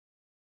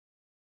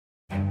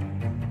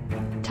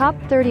top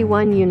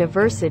 31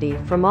 university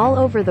from all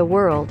over the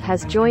world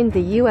has joined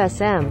the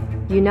USM,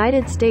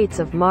 United States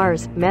of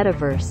Mars,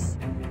 Metaverse.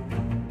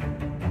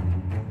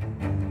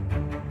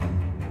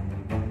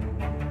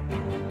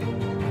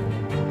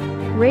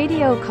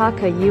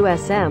 RadioCaca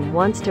USM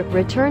wants to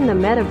return the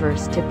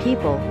metaverse to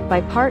people by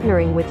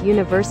partnering with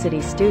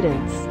university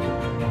students.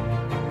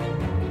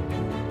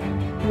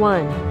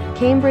 1.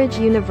 Cambridge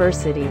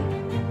University.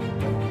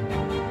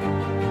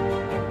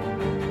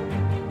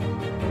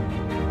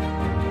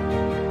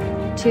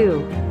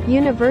 2.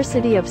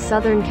 University of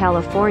Southern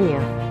California.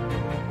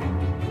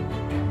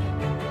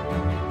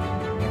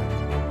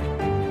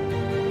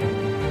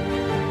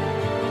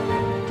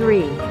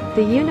 3.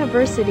 The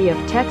University of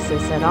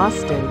Texas at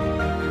Austin.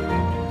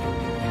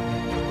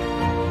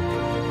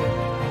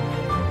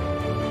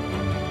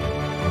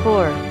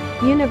 4.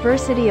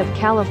 University of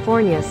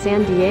California,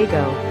 San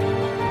Diego.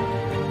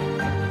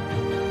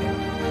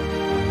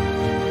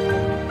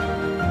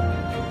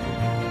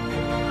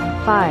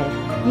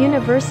 5.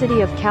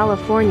 University of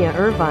California,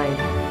 Irvine.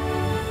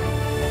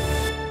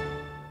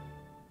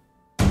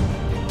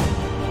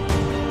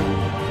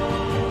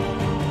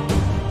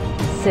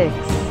 6.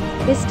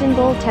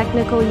 Istanbul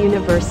Technical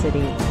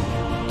University.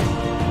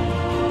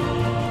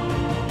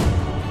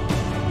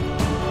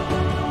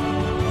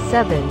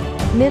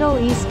 7. Middle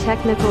East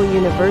Technical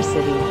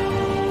University.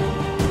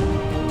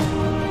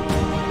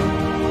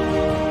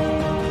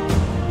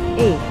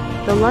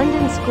 8. The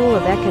London School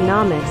of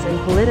Economics and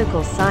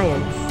Political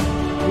Science.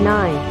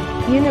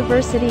 9.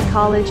 University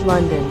College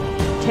London.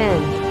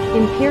 10.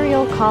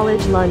 Imperial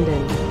College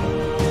London.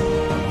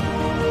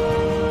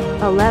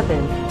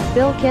 11.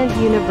 Bilkent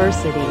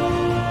University.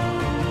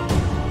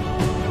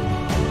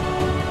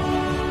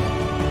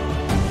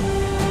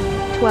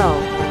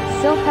 12.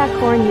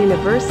 Silpakorn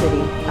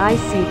University,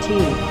 ICT.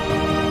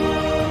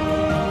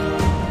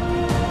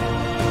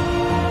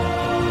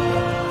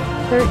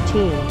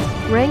 13.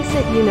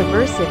 Rangsit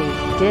University,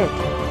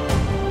 DIT.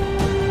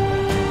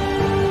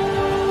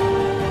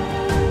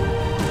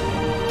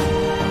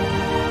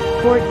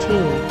 14.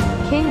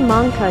 King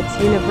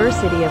Mongkut's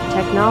University of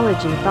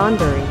Technology,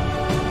 Thonburi.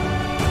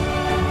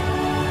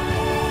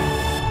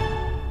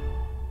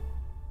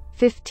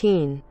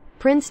 15.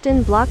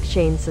 Princeton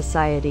Blockchain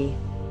Society.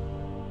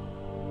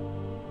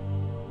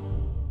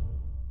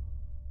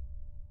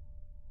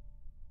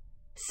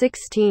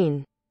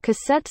 16.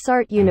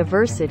 Kasetsart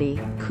University,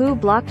 Ku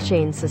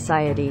Blockchain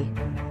Society.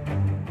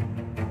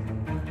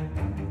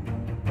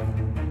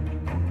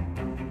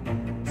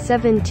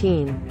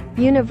 17.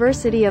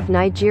 University of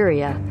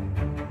Nigeria.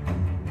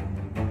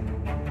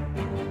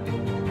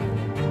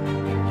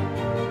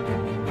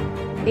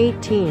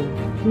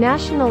 18.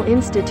 National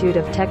Institute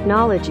of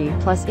Technology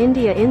plus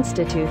India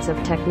Institutes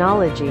of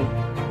Technology.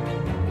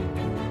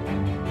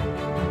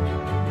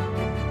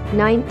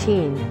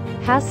 19.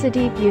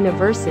 Hasadeep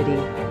University.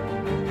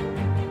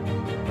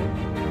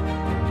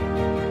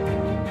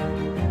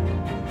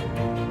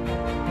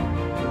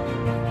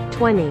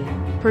 20.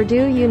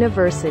 Purdue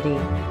University.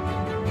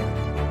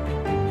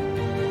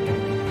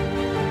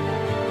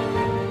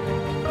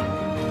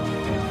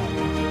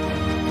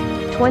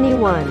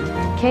 21.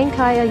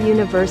 Kankaya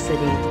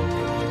University.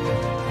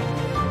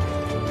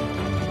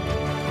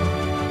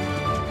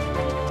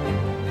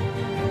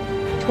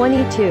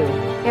 22.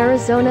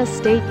 Arizona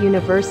State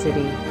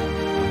University.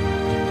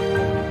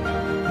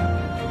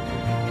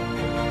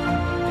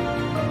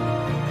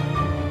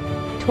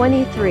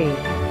 23.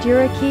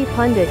 Duraki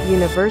Pundit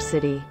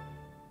University.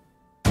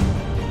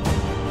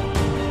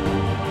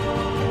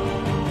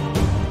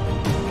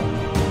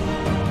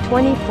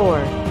 24.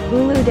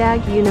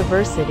 Uludag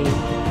University.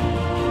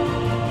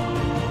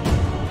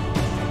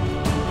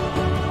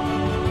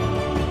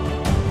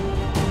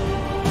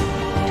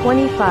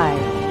 25.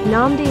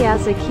 Namdi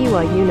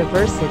Azikiwe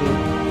University.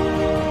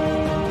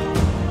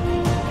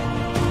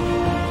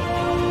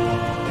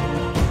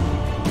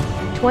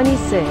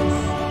 26.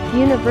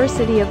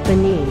 University of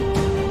Benin.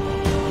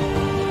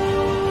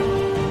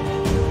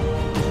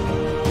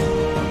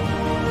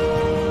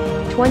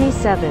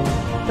 27.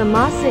 The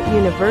Masit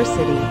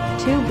University,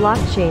 2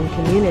 Blockchain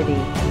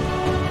Community.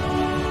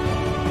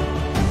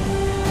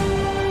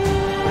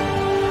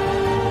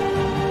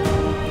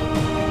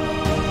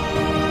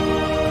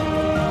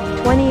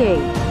 28.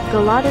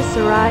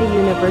 Galatasaray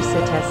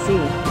Universitesi.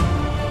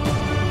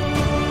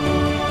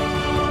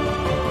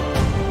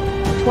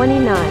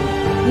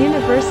 29.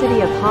 University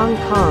of Hong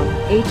Kong,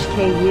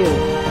 HKU.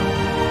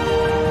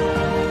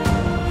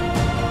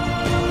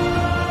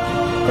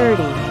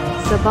 30.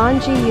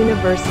 Sabanji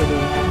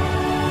University.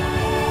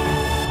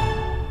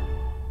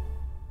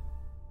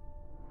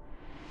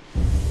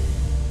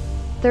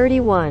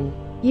 31.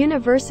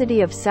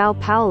 University of São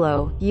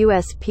Paulo,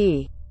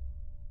 USP.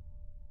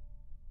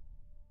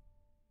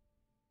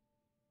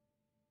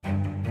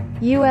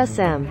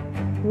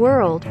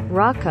 USM.World,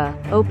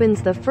 RadioCaca,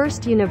 opens the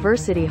first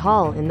university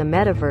hall in the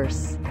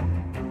metaverse.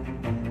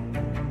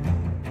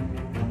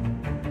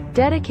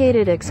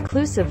 dedicated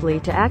exclusively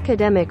to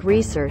academic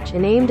research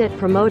and aimed at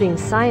promoting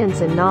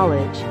science and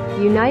knowledge,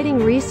 uniting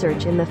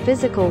research in the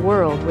physical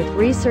world with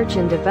research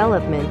and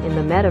development in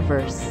the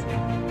metaverse.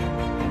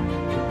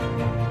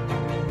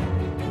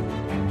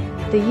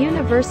 The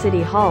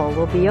University Hall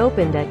will be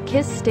opened at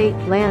KISS State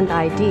Land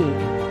ID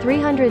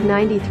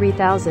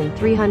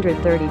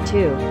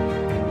 393,332.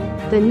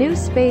 The new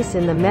space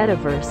in the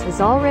metaverse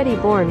is already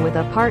born with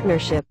a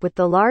partnership with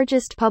the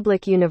largest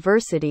public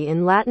university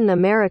in Latin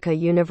America,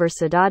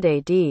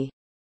 Universidade de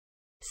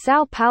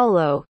São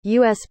Paulo,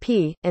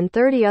 USP, and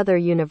 30 other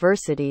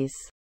universities.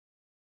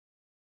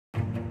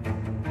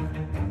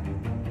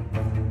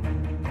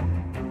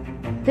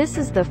 This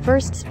is the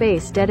first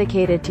space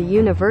dedicated to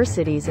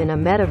universities in a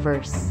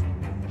metaverse.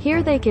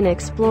 Here they can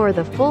explore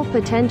the full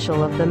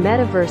potential of the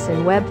metaverse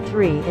and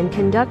Web3 and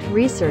conduct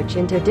research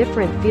into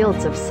different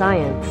fields of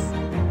science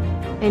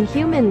and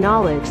human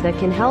knowledge that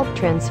can help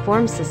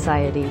transform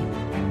society.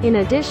 In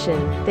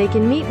addition, they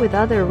can meet with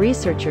other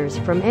researchers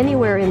from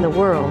anywhere in the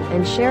world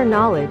and share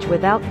knowledge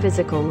without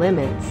physical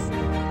limits.